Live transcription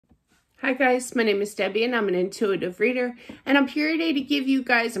Hi guys, my name is Debbie and I'm an intuitive reader, and I'm here today to give you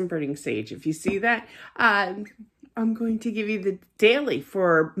guys, I'm burning sage if you see that, I'm going to give you the daily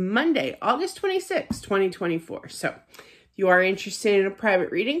for Monday, August 26, 2024. So if you are interested in a private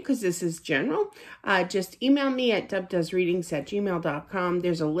reading, because this is general, just email me at debdoesreadings@gmail.com.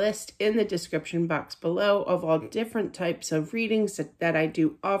 There's a list in the description box below of all different types of readings that I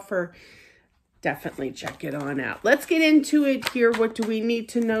do offer. Definitely check it on out. Let's get into it here. What do we need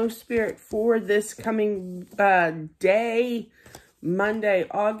to know, Spirit, for this coming day, Monday,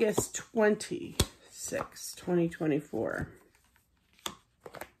 August 26, 2024?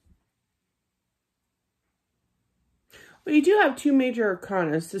 Well, you do have two major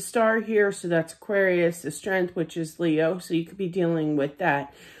arcanas. The star here, so that's Aquarius. The strength, which is Leo, so you could be dealing with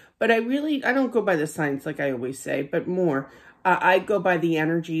that. But I don't go by the signs like I always say, but more. I go by the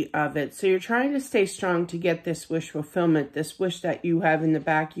energy of it. So you're trying to stay strong to get this wish fulfillment. This wish that you have in the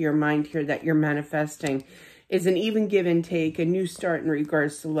back of your mind here that you're manifesting is an even give and take, a new start in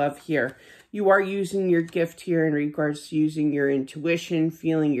regards to love here. You are using your gift here in regards to using your intuition,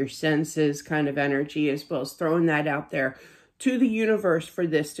 feeling your senses kind of energy, as well as throwing that out there to the universe for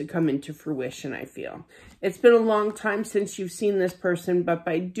this to come into fruition, I feel. It's been a long time since you've seen this person, but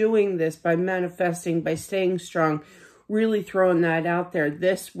by doing this, by manifesting, by staying strong, really throwing that out there,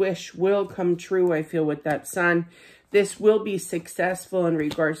 this wish will come true, I feel, with that sun. This will be successful in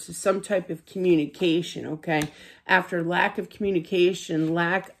regards to some type of communication, okay? After lack of communication,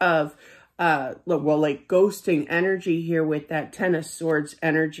 lack of, like ghosting energy here with that Ten of Swords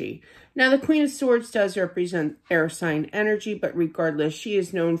energy. Now, the Queen of Swords does represent air sign energy, but regardless, she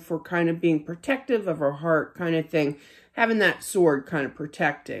is known for kind of being protective of her heart kind of thing, having that sword kind of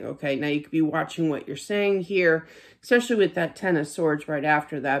protecting, okay? Now, you could be watching what you're saying here, especially with that Ten of Swords right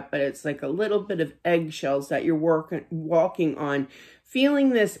after that, but it's like a little bit of eggshells that you're walking on, feeling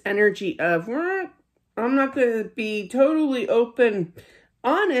this energy of, I'm not going to be totally open,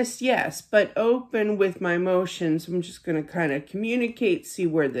 honest, yes, but open with my emotions. I'm just going to kind of communicate, see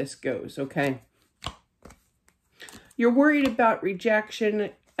where this goes, okay? You're worried about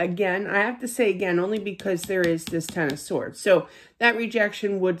rejection. Again, I have to say again, only because there is this Ten of Swords. So that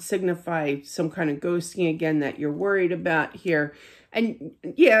rejection would signify some kind of ghosting again that you're worried about here. And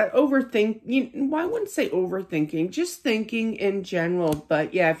yeah, well, I wouldn't say overthinking, just thinking in general.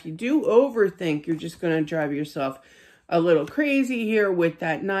 But yeah, if you do overthink, you're just going to drive yourself a little crazy here with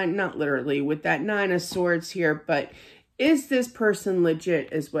that not literally, with that Nine of Swords here. But is this person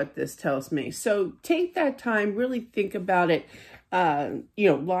legit is what this tells me. So take that time, really think about it.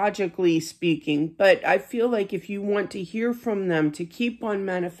 Logically speaking, but I feel like if you want to hear from them, to keep on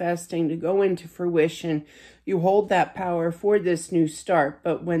manifesting, to go into fruition, you hold that power for this new start.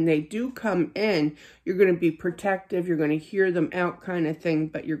 But when they do come in, you're going to be protective, you're going to hear them out kind of thing,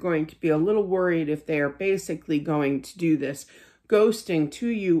 but you're going to be a little worried if they are basically going to do this ghosting to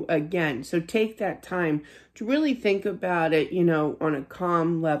you again. So take that time to really think about it, on a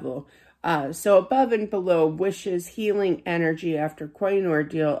calm level. So above and below, wishes, healing energy after quite an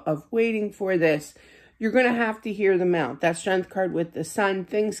ordeal of waiting for this. You're going to have to hear them out. That strength card with the sun,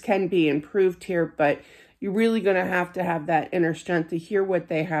 things can be improved here, but you're really going to have that inner strength to hear what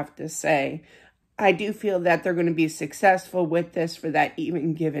they have to say. I do feel that they're going to be successful with this for that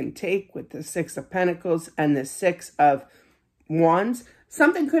even give and take with the Six of Pentacles and the Six of Wands.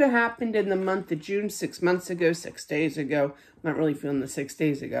 Something could have happened in the month of June, 6 months ago, 6 days ago. I'm not really feeling the 6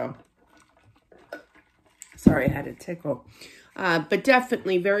 days ago. Sorry, I had a tickle. But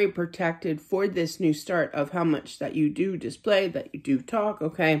definitely very protected for this new start of how much that you do display, that you do talk,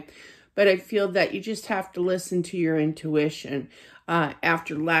 okay? But I feel that you just have to listen to your intuition.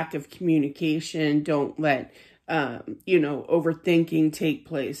 After lack of communication, don't let, overthinking take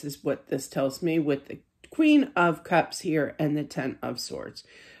place is what this tells me with the Queen of Cups here and the Ten of Swords.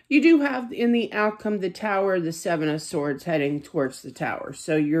 You do have in the outcome the Tower, the Seven of Swords heading towards the Tower.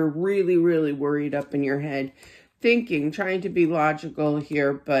 So you're really, really worried up in your head, thinking, trying to be logical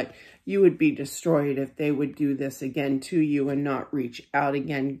here, but you would be destroyed if they would do this again to you and not reach out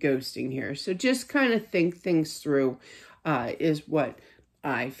again, ghosting here. So just kind of think things through is what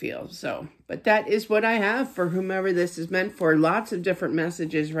I feel. So, but that is what I have for whomever this is meant for. Lots of different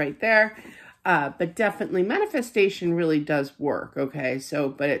messages right there. But definitely manifestation really does work, okay? So,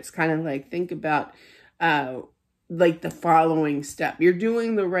 but it's kind of like, think about, like the following step. You're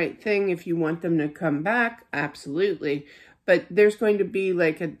doing the right thing if you want them to come back, absolutely. But there's going to be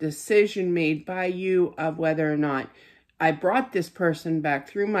like a decision made by you of whether or not I brought this person back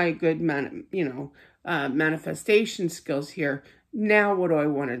through my good, manifestation skills here. Now what do I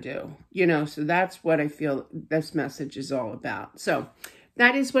want to do? So that's what I feel this message is all about. So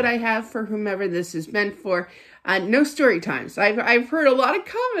that is what I have for whomever this is meant for. No story times. I've heard a lot of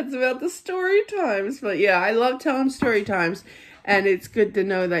comments about the story times, but yeah, I love telling story times, and it's good to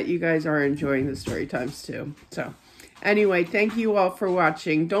know that you guys are enjoying the story times too. So anyway, thank you all for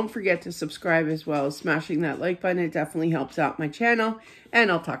watching. Don't forget to subscribe as well as smashing that like button. It definitely helps out my channel,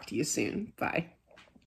 and I'll talk to you soon. Bye.